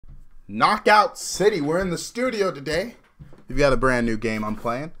Knockout City. We're in the studio today. We've got a brand new game I'm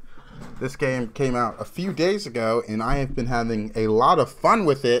playing. This game came out a few days ago, and I have been having a lot of fun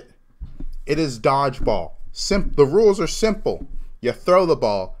with it. It is Dodgeball. The rules are simple. You throw the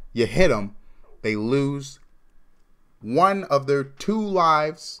ball, you hit them, they lose one of their 2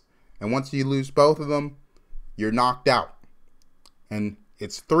 lives, and once you lose both of them, you're knocked out. And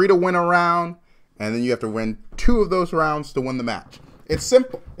it's 3 to win a round, and then you have to win 2 of those rounds to win the match. It's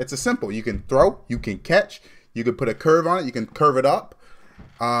simple. It's a simple. You can throw, you can catch, you can put a curve on it, you can curve it up.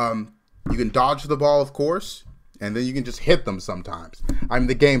 You can dodge the ball, of course, and then you can just hit them sometimes. I mean,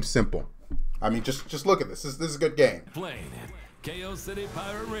 the game's simple. I mean, just look at this. This is a good game. Playing at KO City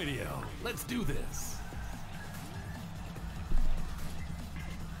Pirate Radio. Let's do this.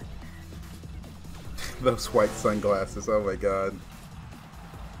 Those white sunglasses. Oh my god.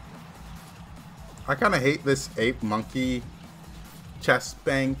 I kind of hate this ape monkey chest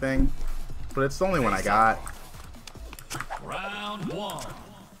bang thing, but it's the only one I got. Round 1.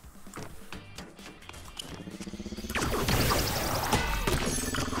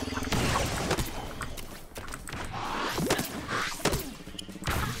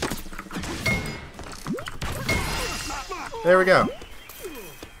 There we go.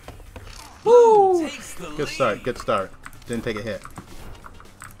 Woo! Good start, good start. Didn't take a hit.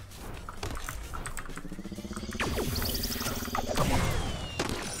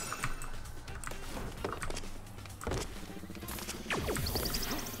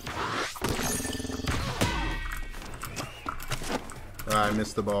 I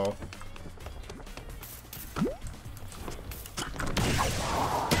missed the ball.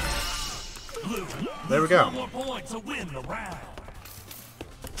 There we go. One more point to win the round.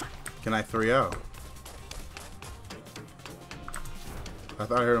 Can I 3-0? I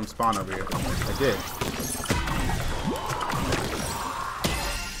thought I heard him spawn over here. I did.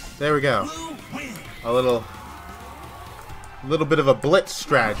 There we go. A little bit of a blitz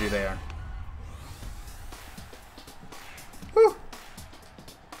strategy there. Whew.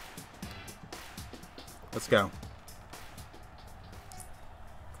 Let's go.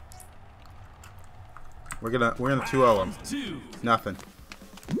 We're gonna 2-0 him. Nothing.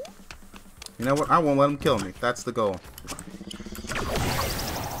 You know what? I won't let him kill me. That's the goal.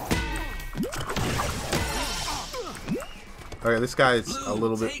 Okay, this guy's a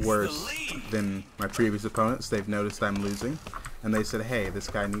little bit worse than my previous opponents. They've noticed I'm losing, and they said, "Hey, this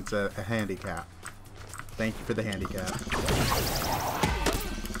guy needs a handicap. Thank you for the handicap."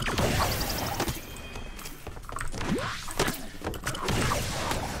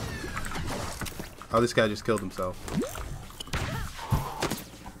 Oh, this guy just killed himself.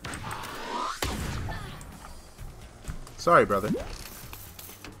 Sorry, brother.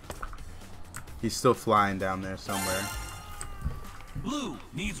 He's still flying down there somewhere. Blue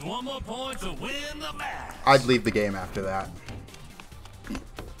needs 1 more point to win the match. I'd leave the game after that.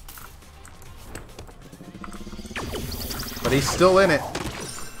 But he's still in it.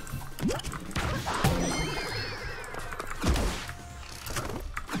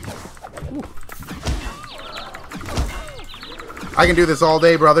 I can do this all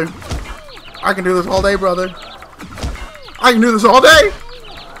day, brother. I can do this all day, brother. I can do this all day.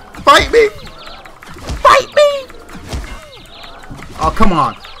 Fight me. Fight me. Oh, come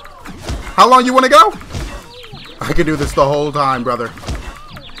on. How long you want to go? I can do this the whole time, brother.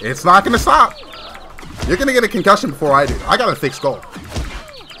 It's not going to stop. You're going to get a concussion before I do. I got a thick skull.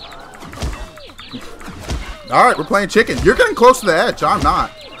 All right, we're playing chicken. You're getting close to the edge. I'm not.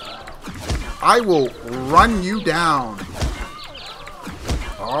 I will run you down.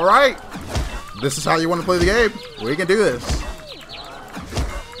 All right. This is how you want to play the game. We can do this.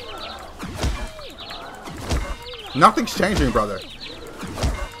 Nothing's changing, brother.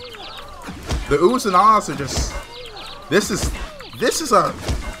 The oohs and ahs are just... This is a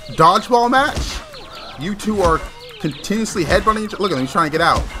dodgeball match. You two are continuously headbutting each other. Look at him. He's trying to get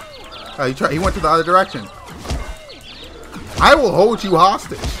out. He went to the other direction. I will hold you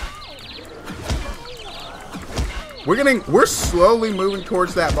hostage. We're slowly moving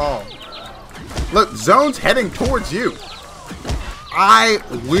towards that ball. Look, zone's heading towards you. I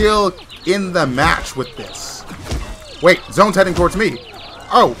will end the match with this. Wait, zone's heading towards me.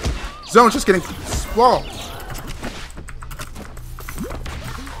 Oh, zone's just getting small.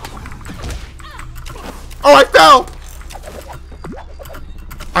 Oh, I fell.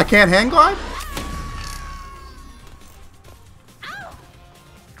 I can't hang glide?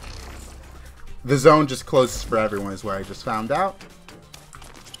 The zone just closes for everyone is what I just found out.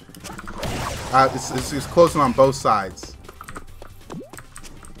 It's closing on both sides.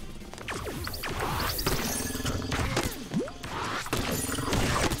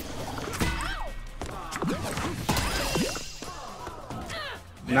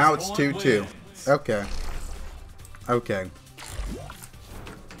 Now it's 2-2. Okay. Okay.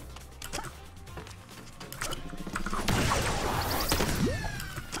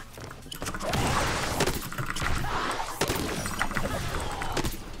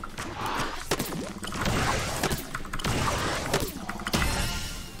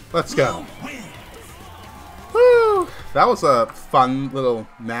 Let's go. Woo! That was a fun little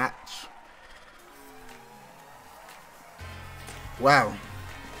match. Wow.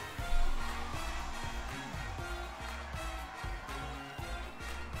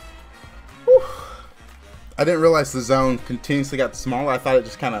 Whew. I didn't realize the zone continuously got smaller. I thought it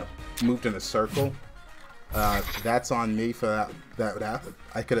just kind of moved in a circle. That's on me for that would happen.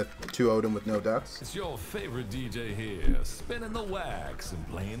 I could have 2-0'd him with no deaths. It's your favorite DJ here, spinning the wax and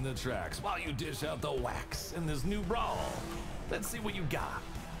playing the tracks while you dish out the wax in this new brawl. Let's see what you got.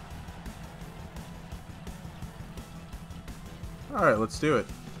 Alright, let's do it.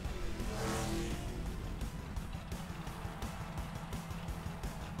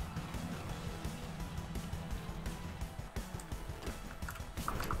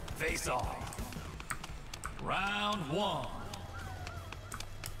 Face off. Round 1.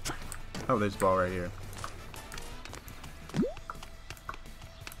 Oh, there's a ball right here.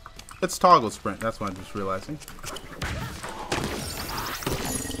 It's toggle sprint. That's what I'm just realizing.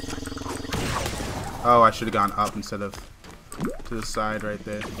 Oh, I should have gone up instead of to the side right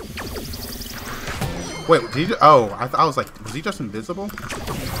there. Wait, did he? Oh, I was like, was he just invisible?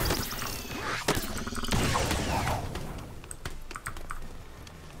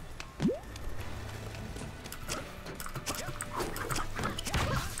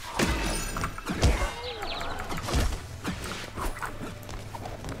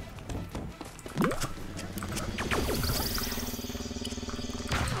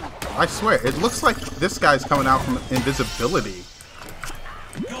 I swear, it looks like this guy's coming out from invisibility.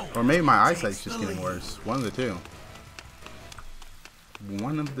 Or maybe my eyesight's just getting worse. One of the two.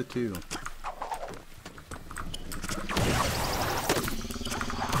 One of the two.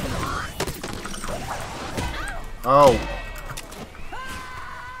 Oh.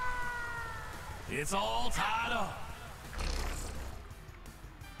 It's all tied up.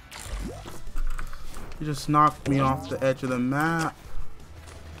 You just knocked me off the edge of the map.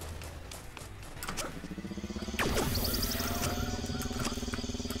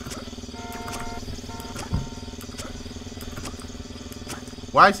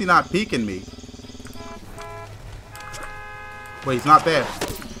 Why is he not peeking me? Wait, he's not there.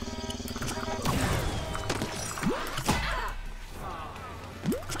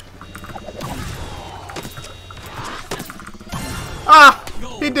 Ah!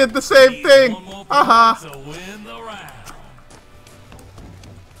 He did the same thing! Aha! To win the round.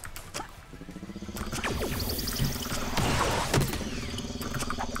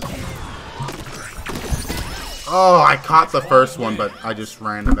 Oh, I caught the first one, but I just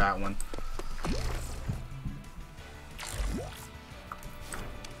ran to that one.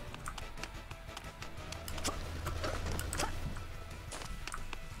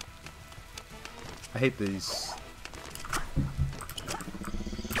 I hate these.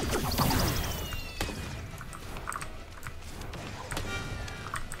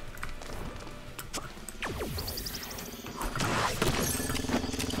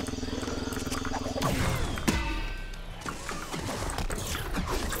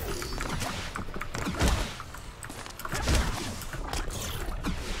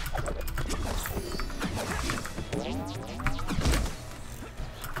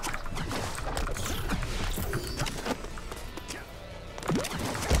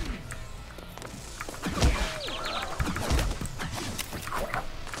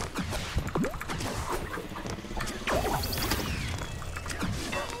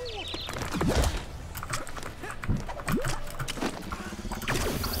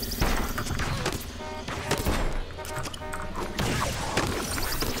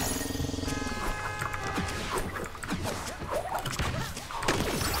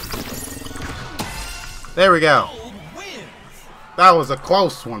 There we go. That was a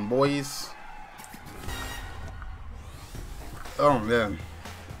close one, boys. Oh, man.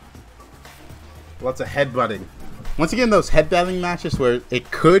 Lots of headbutting. Once again, those headbutting matches where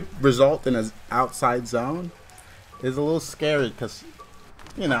it could result in an outside zone is a little scary because,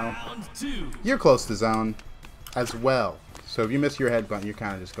 you know, you're close to zone as well. So if you miss your headbutt, you're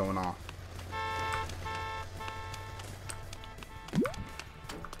kind of just going off.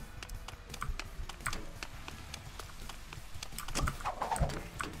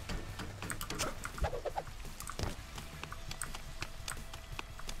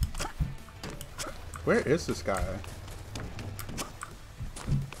 Where is this guy?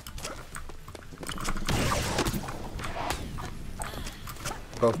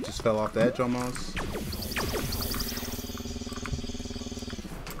 Both just fell off the edge almost.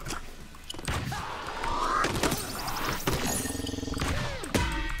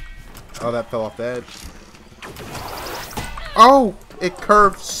 Oh, that fell off the edge. Oh, it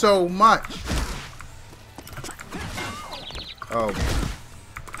curved so much. Oh.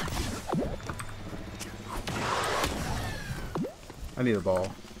 I need a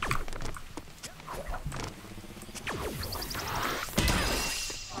ball.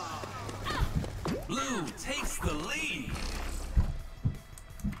 Blue takes the lead.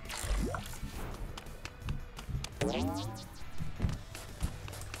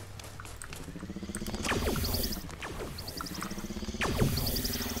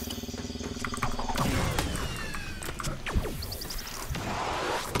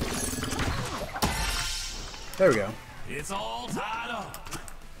 There we go. It's all tied up.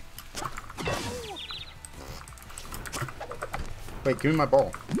 Wait, give me my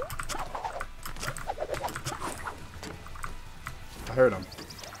ball. I heard him.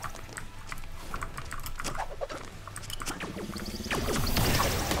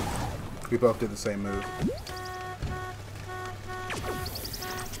 We both did the same move.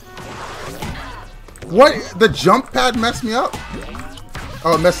 What? The jump pad messed me up?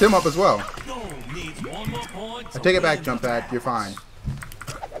 Oh, it messed him up as well. I take it back, jump pad. You're fine.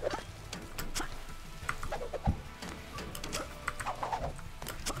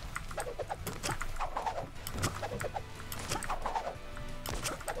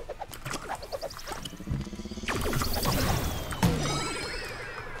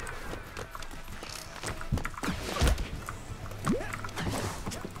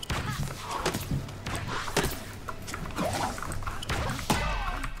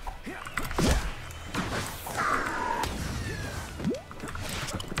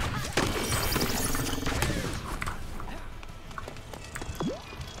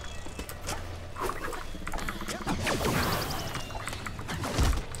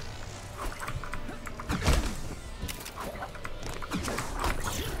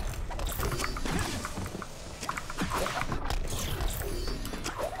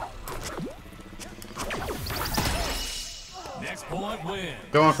 Point win.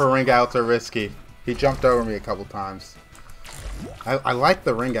 Going for ring outs are risky. He jumped over me a couple times. I like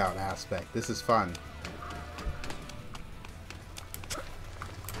the ring out aspect. This is fun.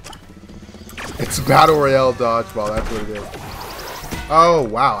 It's Battle Royale Dodgeball. That's what it is. Oh,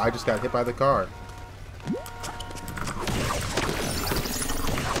 wow. I just got hit by the car.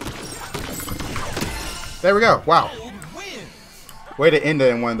 There we go. Wow. Way to end it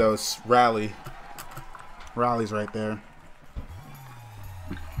in one of those rallies right there.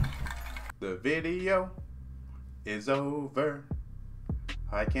 The video is over.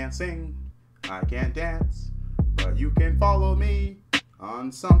 I can't sing, I can't dance, but you can follow me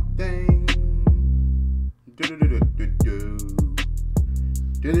on something. Do do do do do do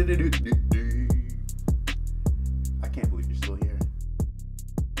do do do do do.